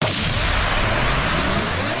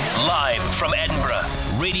From Edinburgh,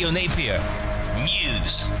 Radio Napier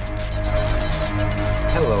News.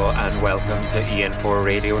 Hello and welcome to EN4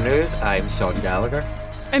 Radio News. I'm Sean Gallagher.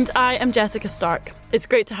 And I am Jessica Stark. It's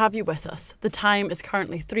great to have you with us. The time is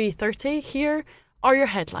currently 3:30. Here are your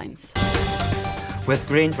headlines. With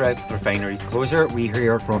Grange Refinery's closure, we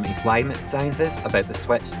hear from a climate scientist about the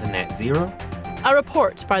switch to net zero. A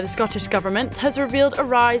report by the Scottish Government has revealed a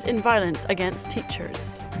rise in violence against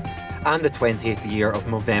teachers. And the 20th year of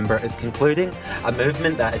Movember is concluding, a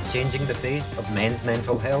movement that is changing the face of men's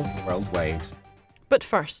mental health worldwide. But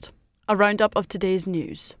first, a roundup of today's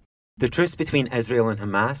news. The truce between Israel and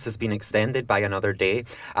Hamas has been extended by another day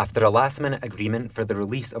after a last-minute agreement for the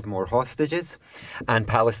release of more hostages and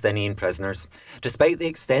Palestinian prisoners. Despite the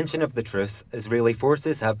extension of the truce, Israeli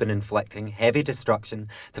forces have been inflicting heavy destruction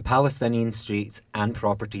to Palestinian streets and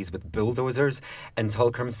properties with bulldozers in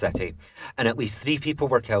Tulkarm city. And at least 3 people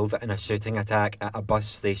were killed in a shooting attack at a bus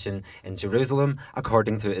station in Jerusalem,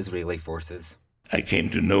 according to Israeli forces. I came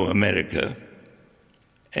to know America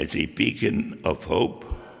as a beacon of hope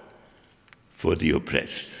for the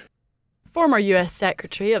oppressed. Former US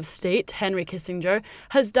Secretary of State Henry Kissinger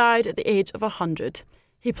has died at the age of 100.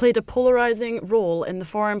 He played a polarising role in the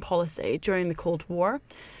foreign policy during the Cold War.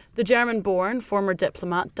 The German-born former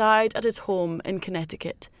diplomat died at his home in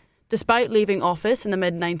Connecticut. Despite leaving office in the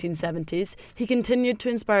mid-1970s, he continued to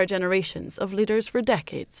inspire generations of leaders for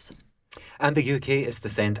decades. And the UK is to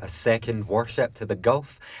send a second warship to the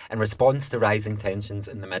Gulf in response to rising tensions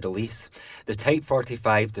in the Middle East. The Type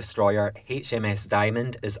 45 destroyer HMS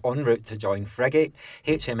Diamond is en route to join frigate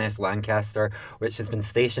HMS Lancaster, which has been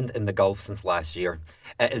stationed in the Gulf since last year.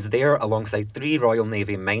 It is there alongside 3 Royal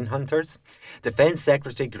Navy mine hunters. Defence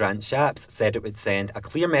Secretary Grant Shapps said it would send a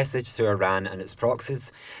clear message to Iran and its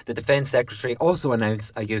proxies. The Defence Secretary also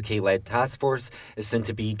announced a UK-led task force is soon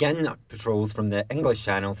to begin patrols from the English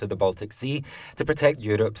Channel to the Baltic Sea to protect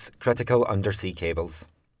Europe's critical undersea cables.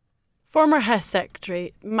 Former Hess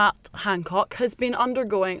Secretary Matt Hancock has been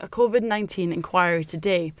undergoing a COVID-19 inquiry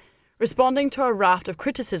today, responding to a raft of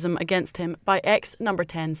criticism against him by ex-Number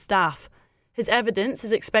 10 staff. His evidence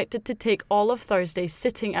is expected to take all of Thursday's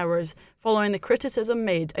sitting hours following the criticism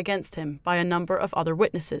made against him by a number of other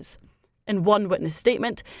witnesses. In one witness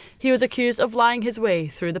statement, he was accused of lying his way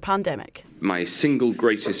through the pandemic. My single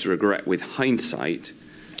greatest regret with hindsight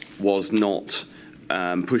was not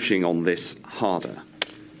pushing on this harder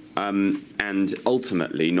and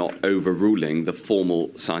ultimately not overruling the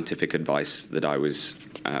formal scientific advice that I was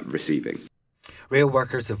receiving. Rail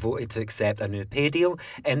workers have voted to accept a new pay deal,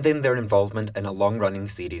 ending their involvement in a long-running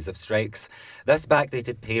series of strikes. This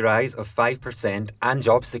backdated pay rise of 5% and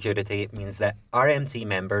job security means that RMT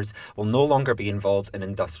members will no longer be involved in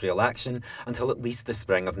industrial action until at least the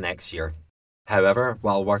spring of next year. However,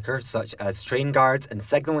 while workers such as train guards and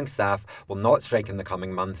signalling staff will not strike in the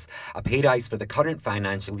coming months, a pay rise for the current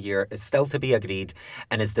financial year is still to be agreed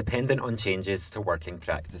and is dependent on changes to working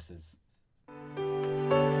practices.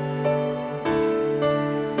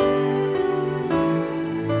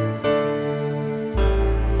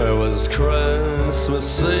 It was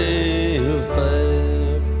Christmas Eve,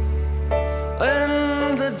 babe,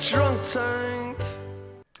 in the drunk tank.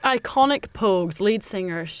 Iconic Pogues lead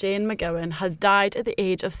singer Shane MacGowan has died at the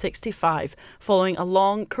age of 65 following a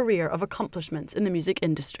long career of accomplishments in the music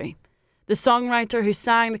industry. The songwriter who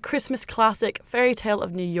sang the Christmas classic Fairy Tale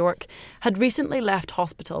of New York had recently left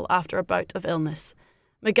hospital after a bout of illness.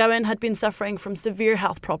 MacGowan had been suffering from severe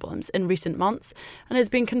health problems in recent months and has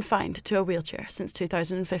been confined to a wheelchair since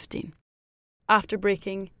 2015 after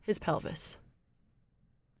breaking his pelvis.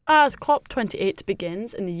 As COP28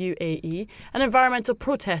 begins in the UAE, an environmental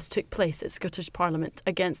protest took place at Scottish Parliament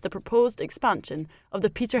against the proposed expansion of the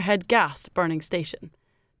Peterhead gas burning station.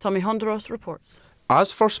 Tommy Honduros reports.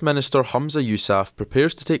 As First Minister Hamza Yousaf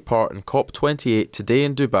prepares to take part in COP28 today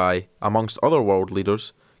in Dubai, amongst other world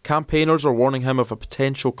leaders, campaigners are warning him of a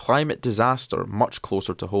potential climate disaster much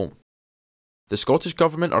closer to home. The Scottish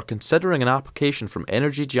Government are considering an application from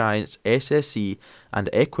energy giants SSE and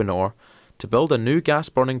Equinor to build a new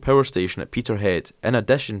gas-burning power station at Peterhead in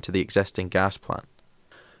addition to the existing gas plant.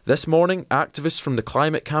 This morning, activists from the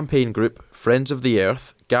climate campaign group Friends of the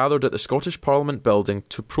Earth gathered at the Scottish Parliament building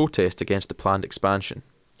to protest against the planned expansion.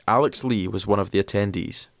 Alex Lee was one of the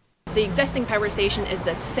attendees. The existing power station is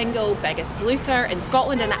the single biggest polluter in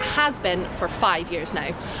Scotland, and it has been for 5 years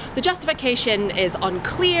now. The justification is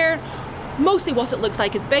unclear. Mostly what it looks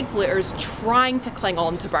like is big polluters trying to cling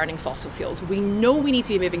on to burning fossil fuels. We know we need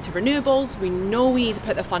to be moving to renewables. We know we need to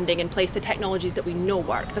put the funding in place to technologies that we know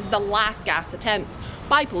work. This is a last gasp attempt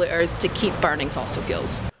by polluters to keep burning fossil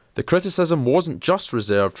fuels. The criticism wasn't just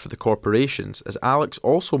reserved for the corporations, as Alex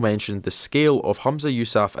also mentioned the scale of Humza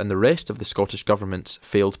Yousaf and the rest of the Scottish Government's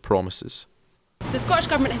failed promises. The Scottish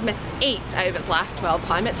Government has missed 8 out of its last 12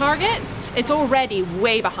 climate targets. It's already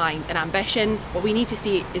way behind in ambition. What we need to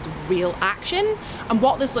see is real action. And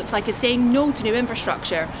what this looks like is saying no to new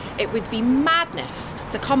infrastructure. It would be madness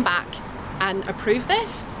to come back and approve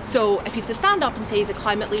this. So if he's to stand up and say he's a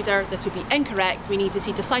climate leader, this would be incorrect. We need to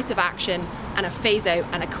see decisive action and a phase out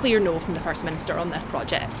and a clear no from the First Minister on this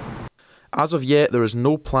project. As of yet, there is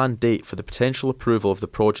no planned date for the potential approval of the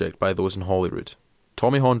project by those in Holyrood.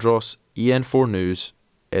 Tommy Hondros, EN4 News,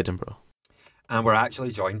 Edinburgh. And we're actually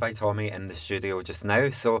joined by Tommy in the studio just now.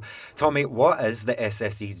 So, Tommy, what is the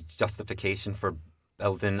SSE's justification for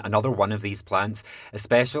building another one of these plants,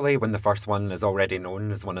 especially when the first one is already known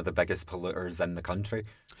as one of the biggest polluters in the country?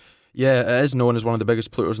 Yeah, it is known as one of the biggest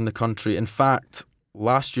polluters in the country. In fact,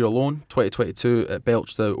 last year alone, 2022, it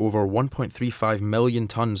belched out over 1.35 million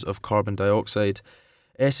tonnes of carbon dioxide.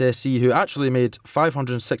 SSE, who actually made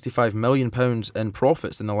 £565 million in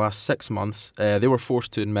profits in the last 6 months, they were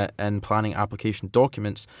forced to admit in planning application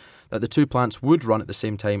documents that the two plants would run at the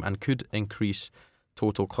same time and could increase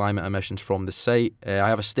total climate emissions from the site. I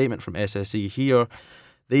have a statement from SSE here.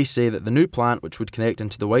 They say that the new plant, which would connect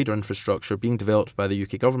into the wider infrastructure being developed by the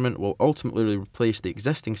UK government, will ultimately replace the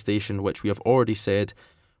existing station, which we have already said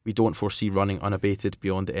we don't foresee running unabated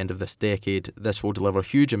beyond the end of this decade. This will deliver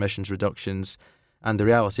huge emissions reductions, and the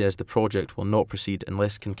reality is the project will not proceed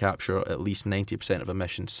unless it can capture at least 90% of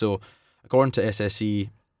emissions. So, according to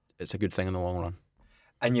SSE, it's a good thing in the long run.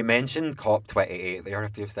 And you mentioned COP28 there a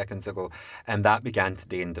few seconds ago, and that began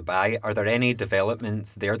today in Dubai. Are there any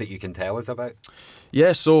developments there that you can tell us about?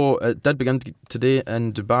 Yeah, so it did begin today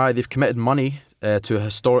in Dubai. They've committed money to a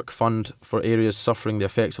historic fund for areas suffering the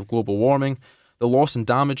effects of global warming. The Loss and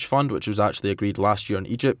Damage Fund, which was actually agreed last year in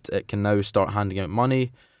Egypt, it can now start handing out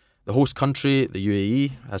money. The host country, the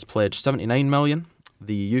UAE, has pledged 79 million,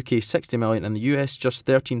 the UK 60 million, and the US just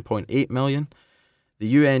 13.8 million. The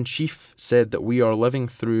UN chief said that we are living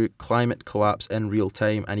through climate collapse in real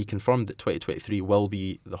time, and he confirmed that 2023 will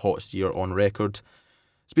be the hottest year on record.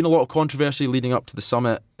 There's been a lot of controversy leading up to the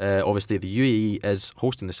summit. Obviously, the UAE is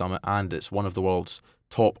hosting the summit, and it's one of the world's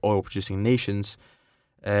top oil-producing nations.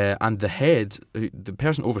 And the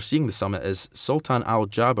person overseeing the summit is Sultan Al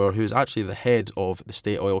Jaber, who is actually the head of the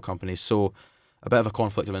state oil companies. So a bit of a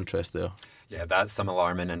conflict of interest there. Yeah, that's some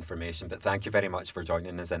alarming information. But thank you very much for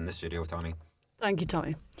joining us in the studio, Tommy. Thank you,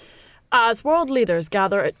 Tommy. As world leaders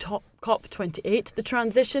gather at COP28, the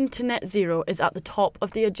transition to net zero is at the top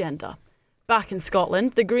of the agenda. Back in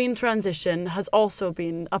Scotland, the green transition has also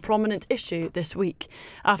been a prominent issue this week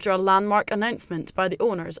after a landmark announcement by the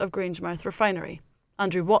owners of Grangemouth Refinery.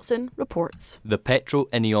 Andrew Watson reports. The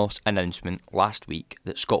Petro-Ineos announcement last week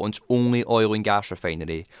that Scotland's only oil and gas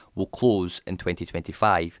refinery will close in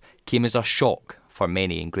 2025 came as a shock for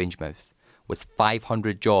many in Grangemouth, with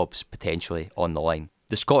 500 jobs potentially on the line.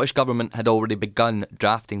 The Scottish Government had already begun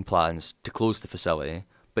drafting plans to close the facility,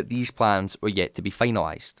 but these plans were yet to be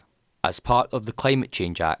finalised. As part of the Climate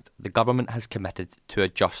Change Act, the Government has committed to a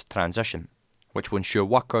just transition, which will ensure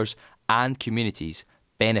workers and communities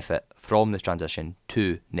benefit from the transition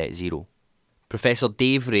to net zero. Professor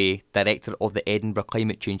Dave Ray, Director of the Edinburgh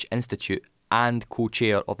Climate Change Institute and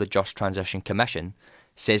co-chair of the Just Transition Commission,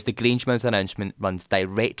 says the Grangemouth announcement runs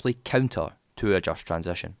directly counter to a just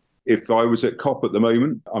transition. If I was at COP at the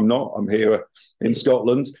moment, I'm not, I'm here in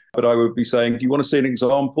Scotland, but I would be saying, do you want to see an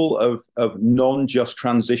example of non-just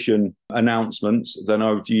transition announcements? Then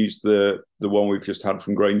I would use the one we've just had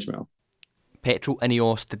from Grangemouth.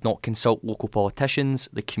 Petro-Ineos did not consult local politicians,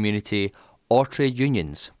 the community or trade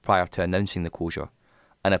unions prior to announcing the closure,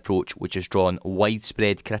 an approach which has drawn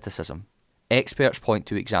widespread criticism. Experts point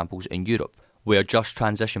to examples in Europe where just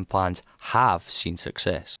transition plans have seen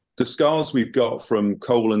success. The scars we've got from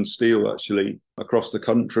coal and steel actually across the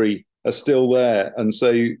country are still there. And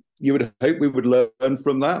so you would hope we would learn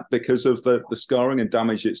from that because of the scarring and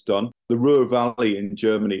damage it's done. The Ruhr Valley in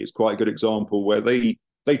Germany is quite a good example where they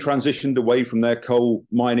transitioned away from their coal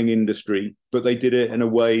mining industry, but they did it in a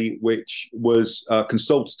way which was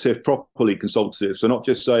consultative, properly consultative. So not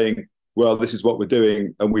just saying, well, this is what we're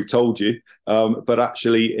doing and we've told you, but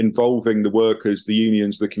actually involving the workers, the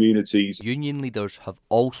unions, the communities. Union leaders have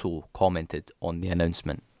also commented on the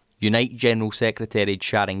announcement. Unite General Secretary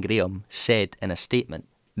Sharon Graham said in a statement,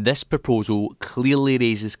 "This proposal clearly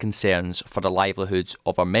raises concerns for the livelihoods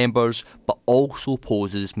of our members, but also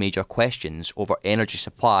poses major questions over energy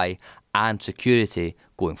supply and security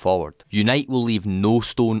going forward. Unite will leave no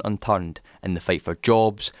stone unturned in the fight for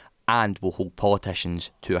jobs and will hold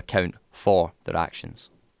politicians to account for their actions."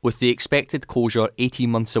 With the expected closure 18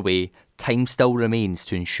 months away, time still remains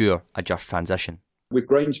to ensure a just transition. With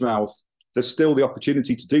Grangemouth, there's still the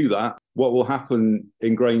opportunity to do that. What will happen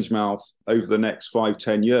in Grangemouth over the next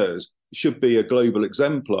 5-10 years should be a global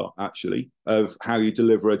exemplar, actually, of how you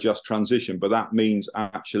deliver a just transition. But that means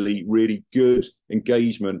actually really good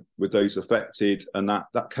engagement with those affected and that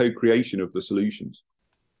co-creation of the solutions.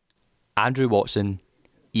 Andrew Watson,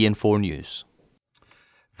 EN4 News.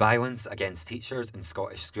 Violence against teachers in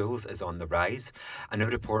Scottish schools is on the rise. A new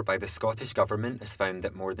report by the Scottish Government has found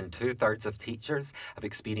that more than 2/3 of teachers have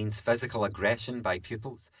experienced physical aggression by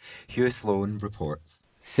pupils. Hugh Sloan reports.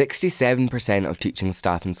 67% of teaching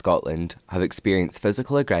staff in Scotland have experienced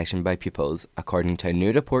physical aggression by pupils, according to a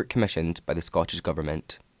new report commissioned by the Scottish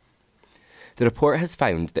Government. The report has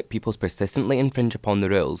found that pupils persistently infringe upon the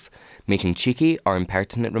rules, making cheeky or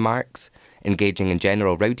impertinent remarks, engaging in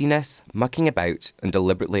general rowdiness, mucking about, and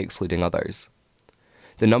deliberately excluding others.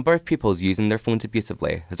 The number of pupils using their phones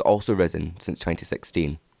abusively has also risen since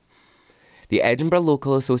 2016. The Edinburgh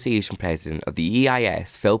Local Association President of the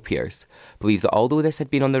EIS, Phil Pearce, believes that although this had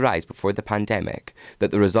been on the rise before the pandemic,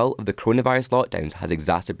 that the result of the coronavirus lockdowns has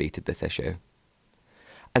exacerbated this issue.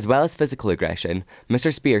 As well as physical aggression,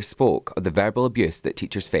 Mr. Spears spoke of the verbal abuse that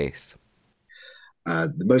teachers face.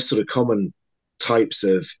 The most sort of common types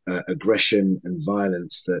of aggression and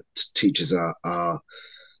violence that teachers are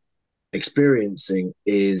experiencing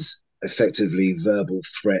is effectively verbal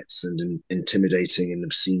threats and intimidating and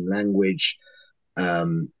obscene language.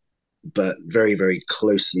 But very, very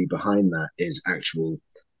closely behind that is actual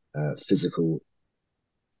physical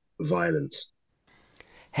violence.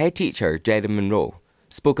 Head teacher Jerry Monroe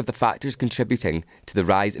spoke of the factors contributing to the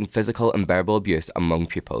rise in physical and verbal abuse among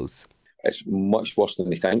pupils. It's much worse than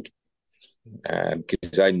they think,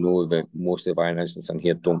 because I know that most of the violent incidents in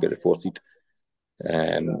here don't get reported.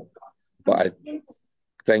 But I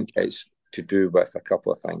think it's to do with a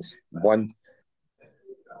couple of things. One,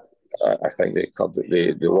 I think the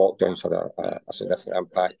lockdowns had a significant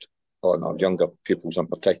impact on our younger pupils in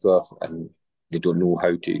particular, and they don't know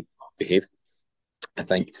how to behave. I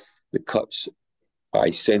think the cuts by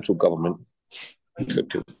central government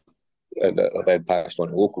that are then passed on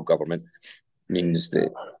to local government means that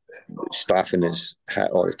staffing is hit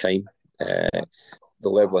all the time. The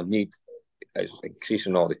level of need is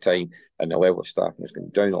increasing all the time, and the level of staffing is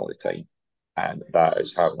going down all the time. And that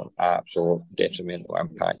is having an absolute detrimental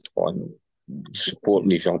impact on supporting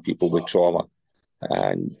these young people with trauma,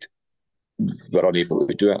 and we're unable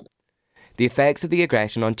to do it. The effects of the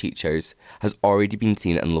aggression on teachers has already been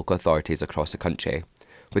seen in local authorities across the country,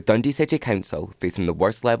 with Dundee City Council facing the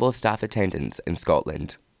worst level of staff attendance in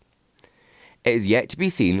Scotland. It is yet to be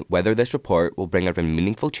seen whether this report will bring about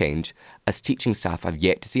meaningful change, as teaching staff have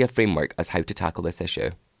yet to see a framework as how to tackle this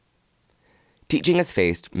issue. Teaching has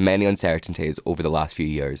faced many uncertainties over the last few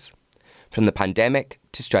years, from the pandemic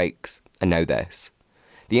to strikes and now this.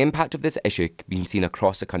 The impact of this issue can be seen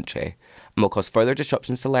across the country and will cause further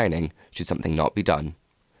disruptions to learning should something not be done.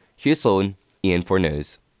 Hugh Sloan, EN4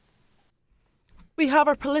 News. We have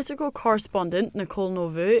our political correspondent, Nicole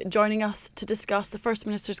Novu, joining us to discuss the First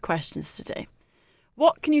Minister's questions today.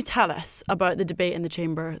 What can you tell us about the debate in the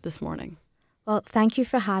Chamber this morning? Well, thank you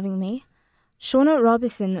for having me. Shona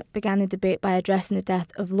Robison began the debate by addressing the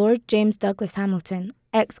death of Lord James Douglas Hamilton,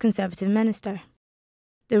 ex-Conservative minister.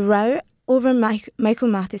 The row over Michael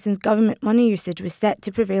Matheson's government money usage was set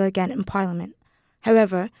to prevail again in Parliament.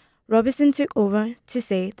 However, Robison took over to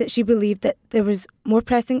say that she believed that there was more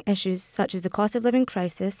pressing issues such as the cost of living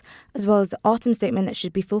crisis, as well as the autumn statement that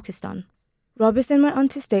should be focused on. Robison went on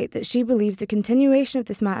to state that she believes the continuation of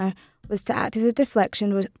this matter was to act as a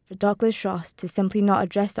deflection for Douglas Ross to simply not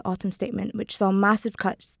address the autumn statement, which saw massive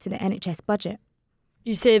cuts to the NHS budget.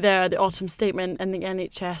 You say there the autumn statement and the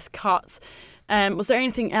NHS cuts. Was there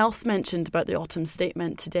anything else mentioned about the autumn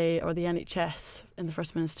statement today or the NHS in the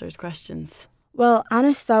First Minister's questions? Well,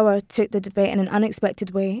 Anna Sauer took the debate in an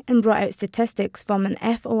unexpected way and brought out statistics from an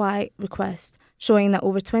FOI request showing that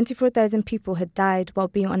over 24,000 people had died while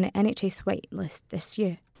being on the NHS wait list this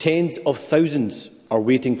year. Tens of thousands are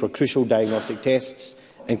waiting for crucial diagnostic tests,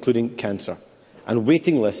 including cancer, and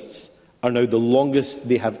waiting lists are now the longest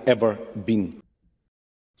they have ever been.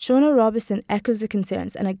 Shona Robison echoes the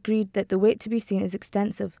concerns and agreed that the wait to be seen is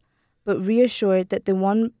extensive, but reassured that the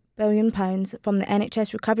 £1 billion from the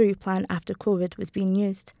NHS recovery plan after COVID was being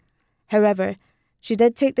used. However, she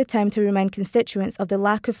did take the time to remind constituents of the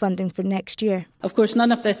lack of funding for next year. Of course,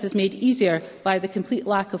 none of this is made easier by the complete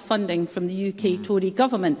lack of funding from the UK Tory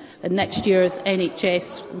government in next year's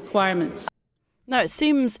NHS requirements. Now, it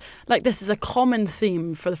seems like this is a common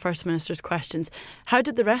theme for the First Minister's questions. How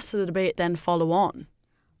did the rest of the debate then follow on?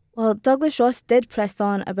 Well, Douglas Ross did press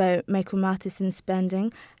on about Michael Matheson's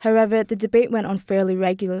spending. However, the debate went on fairly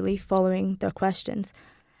regularly following their questions.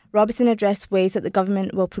 Robison addressed ways that the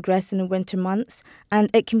government will progress in the winter months, and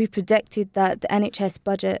it can be predicted that the NHS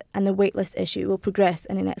budget and the waitlist issue will progress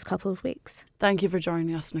in the next couple of weeks. Thank you for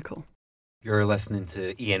joining us, Nicole. You're listening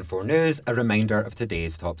to EN4 News, a reminder of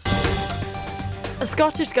today's top stories. A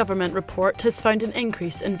Scottish Government report has found an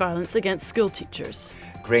increase in violence against school teachers.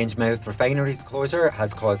 Grangemouth refinery's closure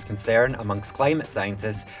has caused concern amongst climate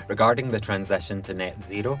scientists regarding the transition to net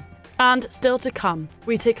zero. And still to come,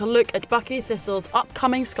 we take a look at Buckie Thistle's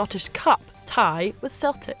upcoming Scottish Cup tie with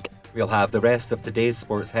Celtic. We'll have the rest of today's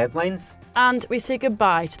sports headlines. And we say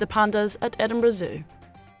goodbye to the pandas at Edinburgh Zoo.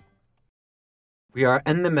 We are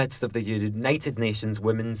in the midst of the United Nations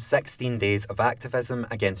Women's 16 Days of Activism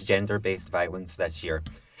Against Gender-Based Violence this year.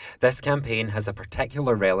 This campaign has a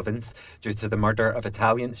particular relevance due to the murder of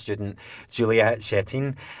Italian student Giulia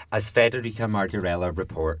Chettin, as Federica Margarella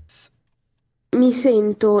reports. Mi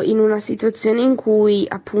sento in una situazione in cui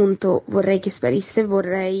appunto vorrei che sparisse,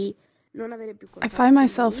 vorrei non avere più contatto. I find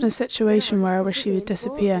myself in a situation where I wish he would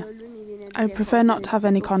disappear. I would prefer not to have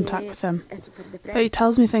any contact with him. But he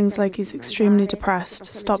tells me things like he's extremely depressed,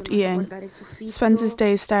 stopped eating, spends his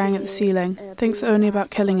days staring at the ceiling, thinks only about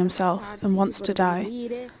killing himself, and wants to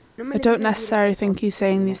die. I don't necessarily think he's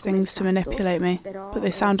saying these things to manipulate me, but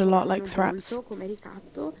they sound a lot like threats.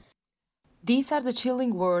 These are the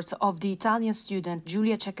chilling words of the Italian student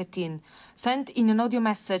Giulia Chettin, sent in an audio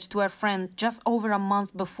message to her friend just over a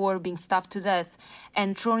month before being stabbed to death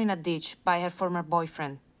and thrown in a ditch by her former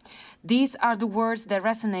boyfriend. These are the words that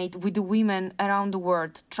resonate with the women around the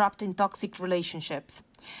world trapped in toxic relationships.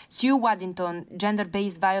 Sue Waddington,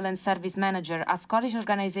 gender-based violence service manager at Scottish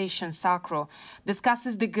organisation SACRO,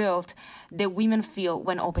 discusses the guilt that women feel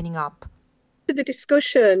when opening up. The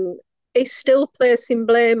discussion is still placing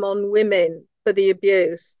blame on women for the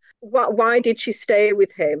abuse. Why did she stay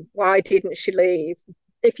with him? Why didn't she leave?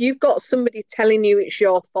 If you've got somebody telling you it's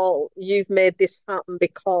your fault, you've made this happen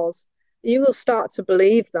because, you will start to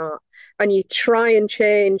believe that, and you try and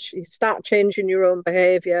change, you start changing your own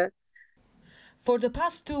behaviour. For the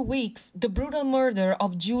past 2 weeks, the brutal murder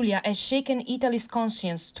of Giulia has shaken Italy's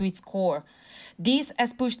conscience to its core. This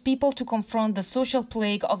has pushed people to confront the social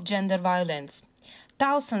plague of gender violence.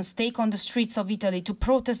 Thousands take on the streets of Italy to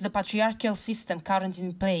protest the patriarchal system currently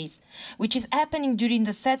in place, which is happening during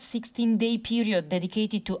the set 16-day period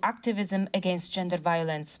dedicated to activism against gender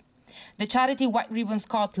violence. The charity White Ribbon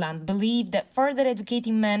Scotland believe that further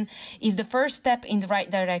educating men is the first step in the right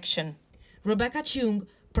direction. Rebecca Chung,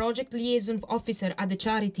 project liaison officer at the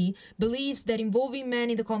charity, believes that involving men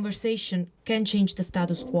in the conversation can change the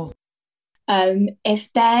status quo.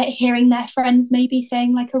 If they're hearing their friends maybe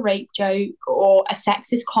saying like a rape joke or a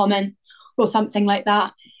sexist comment or something like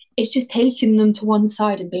that, it's just taking them to one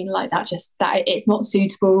side and being like that it's not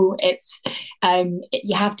suitable. It's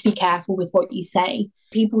you have to be careful with what you say.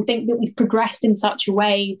 People think that we've progressed in such a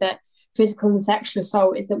way that physical and sexual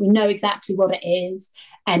assault is that we know exactly what it is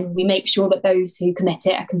and we make sure that those who commit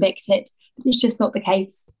it are convicted. But it's just not the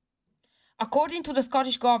case. According to the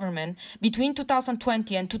Scottish Government, between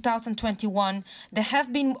 2020 and 2021, there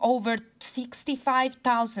have been over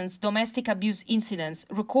 65,000 domestic abuse incidents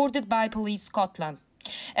recorded by Police Scotland.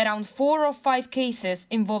 Around 4 or 5 cases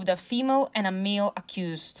involved a female and a male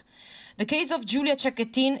accused. The case of Giulia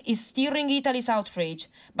Chettin is stirring Italy's outrage,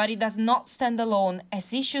 but it does not stand alone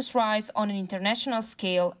as issues rise on an international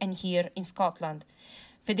scale and here in Scotland.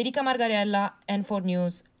 Federica Margarella, N4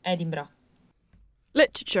 News, Edinburgh.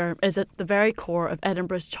 Literature is at the very core of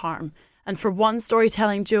Edinburgh's charm, and for one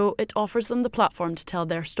storytelling duo, it offers them the platform to tell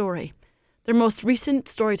their story. Their most recent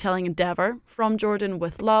storytelling endeavour, From Jordan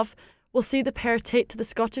with Love, will see the pair take to the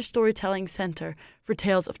Scottish Storytelling Centre for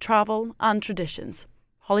tales of travel and traditions.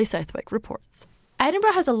 Holly Southwick reports.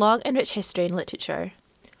 Edinburgh has a long and rich history in literature,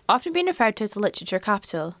 often being referred to as the literature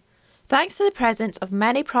capital. Thanks to the presence of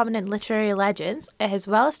many prominent literary legends, it has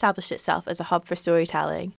well established itself as a hub for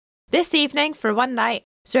storytelling. This evening, for one night,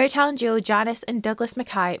 storytelling duo Janice and Douglas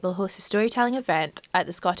Mackay will host a storytelling event at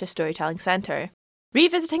the Scottish Storytelling Centre.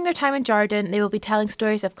 Revisiting their time in Jordan, they will be telling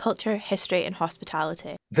stories of culture, history and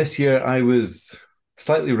hospitality. This year I was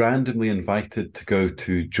slightly randomly invited to go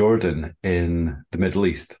to Jordan in the Middle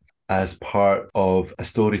East as part of a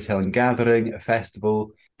storytelling gathering, a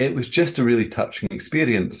festival. It was just a really touching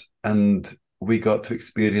experience, and we got to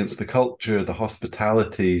experience the culture, the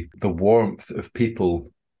hospitality, the warmth of people.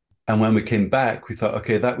 And when we came back, we thought,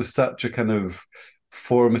 okay, that was such a kind of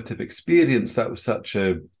formative experience. That was such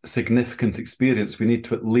a significant experience. We need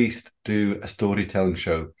to at least do a storytelling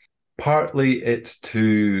show. Partly it's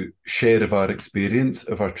to share of our experience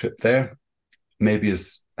of our trip there, maybe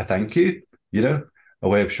as a thank you, a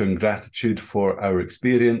way of showing gratitude for our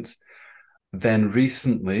experience. Then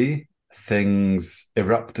recently, things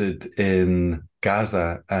erupted in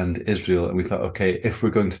Gaza and Israel, and we thought, okay, if we're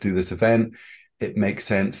going to do this event, it makes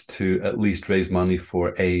sense to at least raise money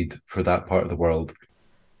for aid for that part of the world.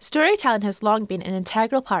 Storytelling has long been an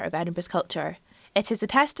integral part of Edinburgh's culture. It is a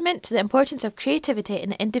testament to the importance of creativity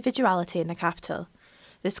and individuality in the capital.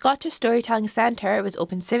 The Scottish Storytelling Centre was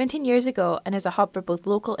opened 17 years ago and is a hub for both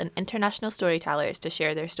local and international storytellers to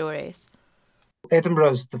share their stories.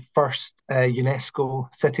 Edinburgh is the first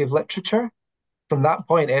UNESCO City of Literature. From that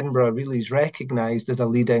point, Edinburgh really is recognised as a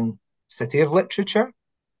leading city of literature.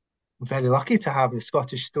 I'm very lucky to have the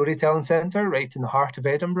Scottish Storytelling Centre right in the heart of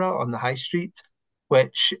Edinburgh on the High Street,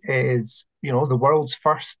 which is, the world's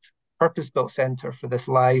first purpose-built centre for this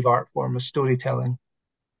live art form of storytelling.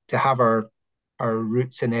 To have our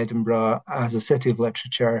roots in Edinburgh as a city of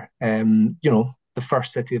literature, the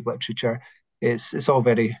first city of literature, it's all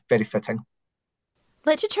very, very fitting.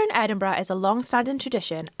 Literature in Edinburgh is a long-standing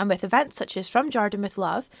tradition, and with events such as From Jordan with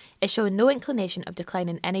Love, is showing no inclination of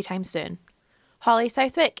declining anytime soon. Holly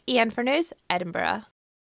Southwick, EN for News, Edinburgh.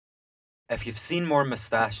 If you've seen more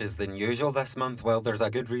moustaches than usual this month, well, there's a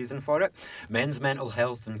good reason for it. Men's mental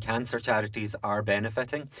health and cancer charities are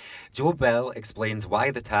benefiting. Joe Bell explains why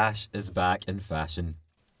the tash is back in fashion.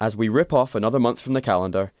 As we rip off another month from the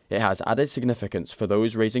calendar, it has added significance for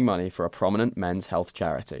those raising money for a prominent men's health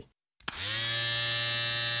charity.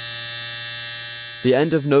 The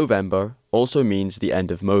end of November also means the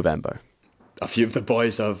end of Movember. A few of the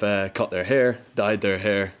boys have cut their hair, dyed their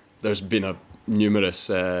hair. There's been numerous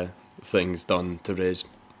things done to raise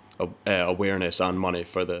awareness and money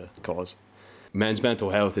for the cause. Men's mental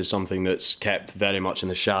health is something that's kept very much in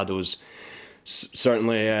the shadows,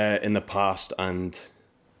 certainly in the past, and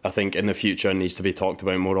I think in the future needs to be talked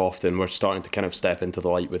about more often. We're starting to kind of step into the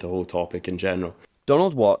light with the whole topic in general.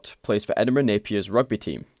 Donald Watt plays for Edinburgh Napier's rugby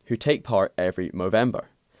team, who take part every Movember.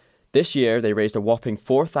 This year they raised a whopping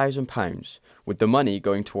 £4,000, with the money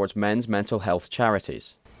going towards men's mental health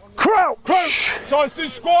charities. Crouch! Size to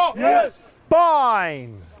squat! Yes!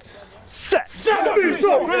 Bind! Set!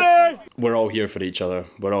 Ready! We're all here for each other.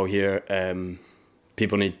 We're all here.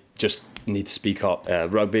 People need to speak up.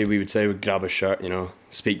 Rugby, we would say, would grab a shirt,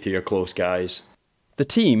 speak to your close guys. The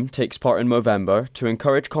team takes part in Movember to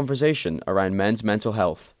encourage conversation around men's mental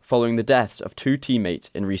health following the deaths of 2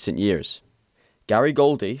 teammates in recent years. Gary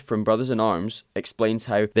Goldie from Brothers in Arms explains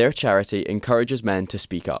how their charity encourages men to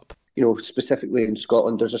speak up. Specifically in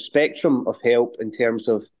Scotland, there's a spectrum of help in terms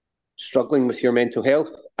of struggling with your mental health.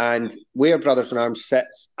 And where Brothers in Arms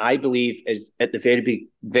sits, I believe, is at the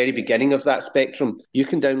very beginning of that spectrum. You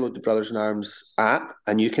can download the Brothers in Arms app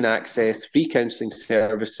and you can access free counselling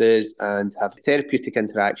services and have therapeutic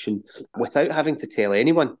interaction without having to tell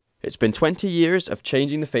anyone. It's been 20 years of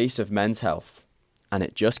changing the face of men's health, and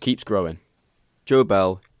it just keeps growing. Joe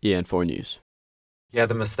Bell, EN4 News. Yeah,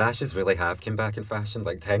 the moustaches really have come back in fashion.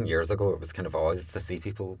 Like 10 years ago, it was kind of odd to see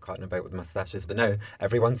people cutting about with moustaches, but now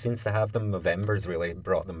everyone seems to have them. November's really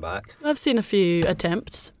brought them back. I've seen a few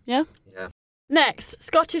attempts, yeah? Yeah. Next,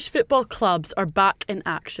 Scottish football clubs are back in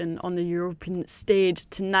action on the European stage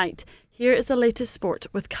tonight. Here is the latest sport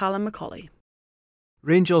with Callum Macaulay.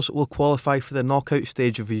 Rangers will qualify for the knockout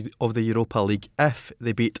stage of the Europa League if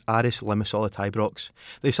they beat Aris Limassol at Ibrox.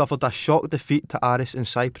 They suffered a shock defeat to Aris in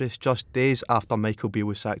Cyprus just days after Michael Beale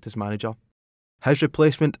was sacked as manager. His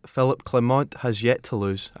replacement, Philippe Clement, has yet to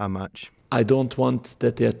lose a match. I don't want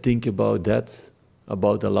that they think about that,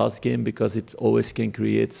 about the last game, because it always can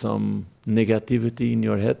create some negativity in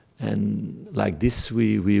your head. And like this,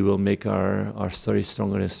 we will make our story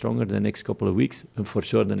stronger and stronger the next couple of weeks, and for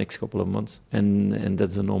sure the next couple of months. And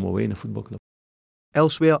that's the normal way in a football club.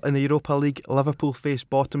 Elsewhere in the Europa League, Liverpool face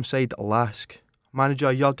bottom side Lask.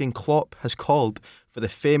 Manager Jurgen Klopp has called for the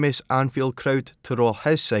famous Anfield crowd to roll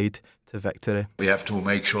his side to victory. We have to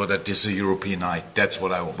make sure that this is a European night. That's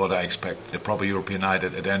what I expect. A proper European night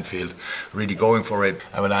at Anfield, really going for it.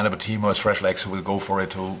 I will line up a team who has fresh legs, who will go for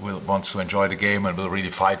it, who wants to enjoy the game and will really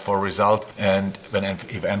fight for a result. And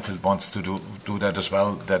if Anfield wants to do that as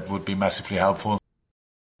well, that would be massively helpful.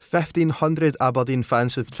 1,500 Aberdeen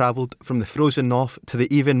fans have travelled from the frozen north to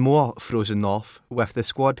the even more frozen north, with the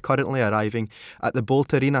squad currently arriving at the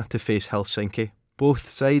Bolt Arena to face Helsinki. Both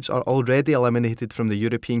sides are already eliminated from the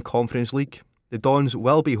European Conference League. The Dons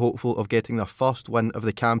will be hopeful of getting their first win of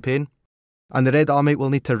the campaign, and the Red Army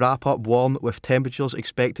will need to wrap up warm with temperatures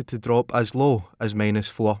expected to drop as low as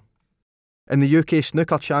 -4. In the UK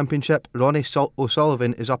Snooker Championship, Ronnie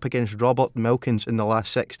O'Sullivan is up against Robert Milkins in the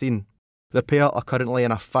last 16. The pair are currently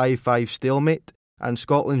in a 5-5 stalemate, and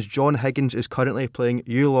Scotland's John Higgins is currently playing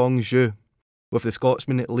Yulong Zhu, with the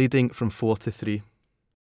Scotsman leading from 4-3.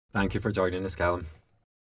 Thank you for joining us, Callum.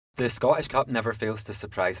 The Scottish Cup never fails to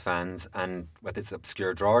surprise fans and with its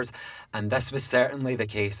obscure draws, and this was certainly the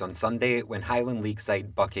case on Sunday when Highland League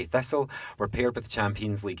side Buckie Thistle were paired with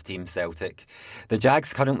Champions League team Celtic. The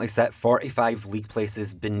Jags currently sit 45 league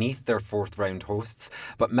places beneath their fourth round hosts,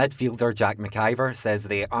 but midfielder Jack McIver says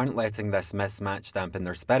they aren't letting this mismatch dampen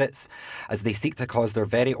their spirits as they seek to cause their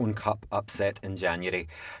very own cup upset in January.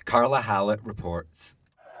 Carla Hallett reports.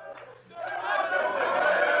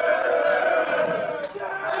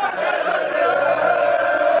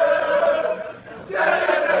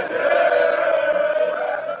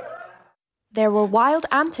 There were wild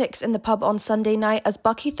antics in the pub on Sunday night as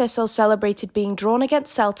Buckie Thistle celebrated being drawn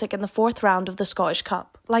against Celtic in the fourth round of the Scottish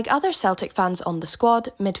Cup. Like other Celtic fans on the squad,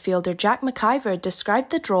 midfielder Jack McIver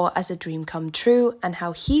described the draw as a dream come true and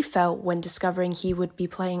how he felt when discovering he would be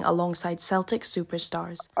playing alongside Celtic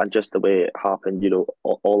superstars. And just the way it happened,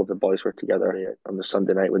 all of the boys were together on the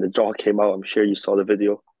Sunday night. When the draw came out, I'm sure you saw the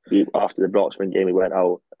video. After the Broxman game, we went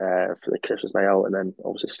out for the Christmas night out and then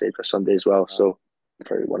obviously stayed for Sunday as well. So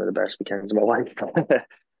probably one of the best weekends of my life,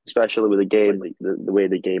 especially with the game, like the way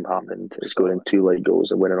the game happened, scoring 2 late goals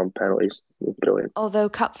and winning on penalties. It was brilliant. Although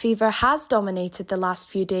cup fever has dominated the last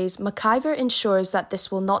few days, McIver ensures that this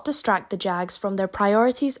will not distract the Jags from their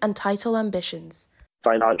priorities and title ambitions.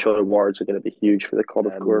 Financial rewards are going to be huge for the club,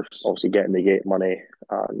 of course. Obviously getting the gate money,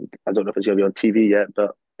 and I don't know if it's going to be on TV yet,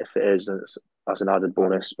 but if it is, then it's as an added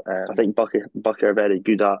bonus. I think Buckie are very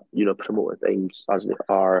good at promoting things as they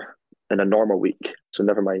are in a normal week, so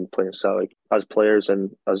never mind playing Celtic. As players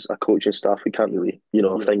and as a coaching staff, we can't really,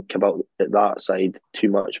 think about that side too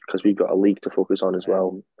much because we've got a league to focus on as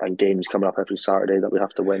well, and games coming up every Saturday that we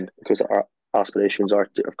have to win because our aspirations are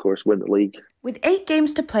to, of course, win the league. With 8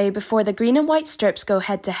 games to play before the green and white strips go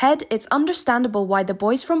head-to-head, it's understandable why the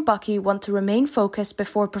boys from Buckie want to remain focused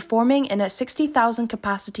before performing in a 60,000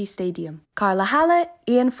 capacity stadium. Carla Hallett,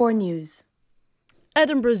 EN4 News.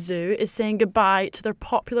 Edinburgh Zoo is saying goodbye to their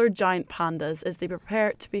popular giant pandas as they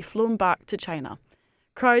prepare to be flown back to China.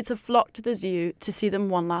 Crowds have flocked to the zoo to see them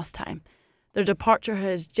one last time. Their departure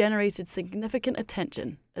has generated significant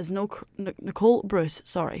attention, as Nicole Bruce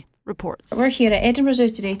reports. We're here at Edinburgh Zoo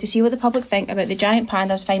today to see what the public think about the giant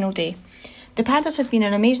pandas' final day. The pandas have been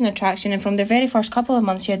an amazing attraction, and from their very first couple of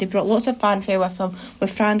months here, they brought lots of fanfare with them,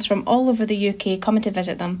 with fans from all over the UK coming to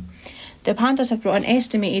visit them. The pandas have brought an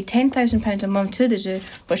estimated £10,000 a month to the zoo,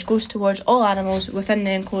 which goes towards all animals within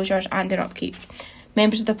the enclosures and their upkeep.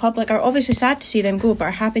 Members of the public are obviously sad to see them go, but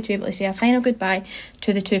are happy to be able to say a final goodbye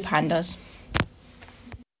to the 2 pandas.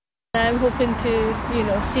 I'm hoping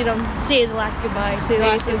to, see them say the last goodbye. Say the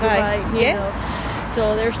last goodbye, you know.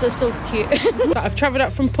 So they're so cute. I've travelled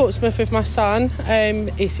up from Portsmouth with my son.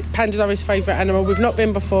 Pandas are his favourite animal. We've not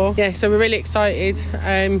been before. Yeah, so we're really excited.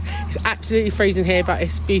 It's absolutely freezing here, but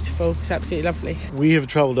it's beautiful. It's absolutely lovely. We have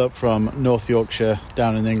travelled up from North Yorkshire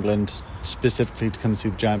down in England specifically to come see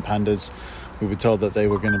the giant pandas. We were told that they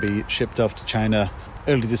were going to be shipped off to China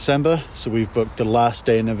early December, so we've booked the last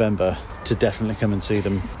day in November to definitely come and see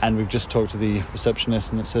them. And we've just talked to the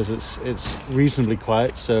receptionist and it says it's reasonably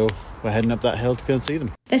quiet, so we're heading up that hill to go and see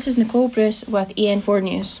them. This is Nicole Bruce with EN4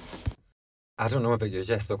 News. I don't know about you,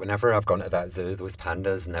 Jess, but whenever I've gone to that zoo, those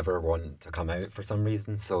pandas never want to come out for some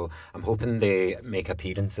reason, so I'm hoping they make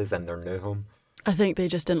appearances in their new home. I think they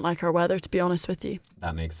just didn't like our weather, to be honest with you.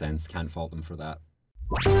 That makes sense. Can't fault them for that.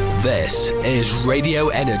 This is Radio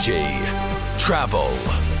Energy Travel.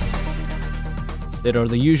 There are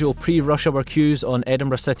the usual pre-rush hour queues on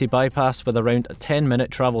Edinburgh City Bypass with around a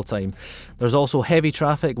 10-minute travel time. There's also heavy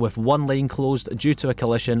traffic with one lane closed due to a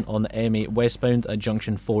collision on the M8 westbound at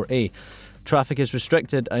junction 4A. Traffic is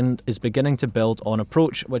restricted and is beginning to build on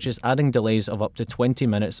approach, which is adding delays of up to 20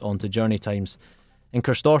 minutes onto journey times. In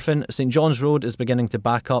Kirstorfen, St John's Road is beginning to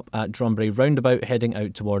back up at Drumbury roundabout heading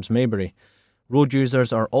out towards Maybury. Road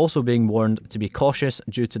users are also being warned to be cautious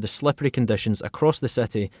due to the slippery conditions across the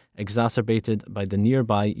city, exacerbated by the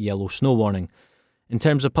nearby yellow snow warning. In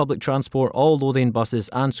terms of public transport, all Lothian buses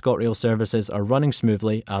and ScotRail services are running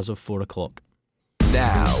smoothly as of 4 o'clock.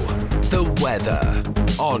 Now, the weather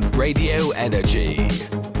on Radio Energy.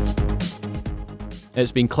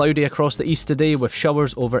 It's been cloudy across the east today with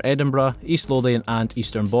showers over Edinburgh, East Lothian and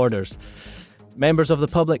eastern borders. Members of the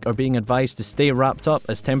public are being advised to stay wrapped up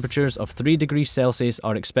as temperatures of 3 degrees Celsius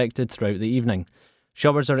are expected throughout the evening.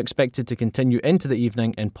 Showers are expected to continue into the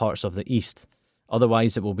evening in parts of the east.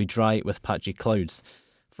 Otherwise, it will be dry with patchy clouds.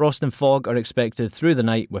 Frost and fog are expected through the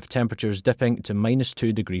night with temperatures dipping to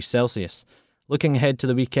 -2 degrees Celsius. Looking ahead to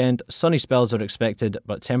the weekend, sunny spells are expected,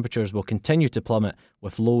 but temperatures will continue to plummet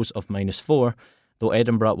with lows of -4, though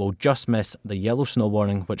Edinburgh will just miss the yellow snow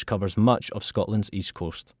warning which covers much of Scotland's east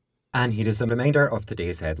coast. And here is a reminder of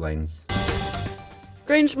today's headlines.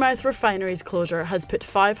 Grangemouth Refinery's closure has put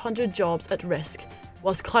 500 jobs at risk,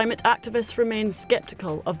 whilst climate activists remain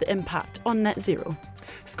sceptical of the impact on net zero.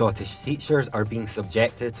 Scottish teachers are being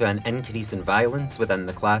subjected to an increase in violence within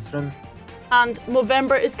the classroom. And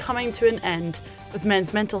Movember is coming to an end, with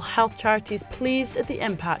men's mental health charities pleased at the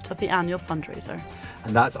impact of the annual fundraiser.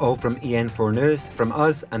 And that's all from EN4 News. From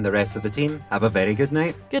us and the rest of the team, have a very good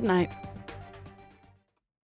night. Good night.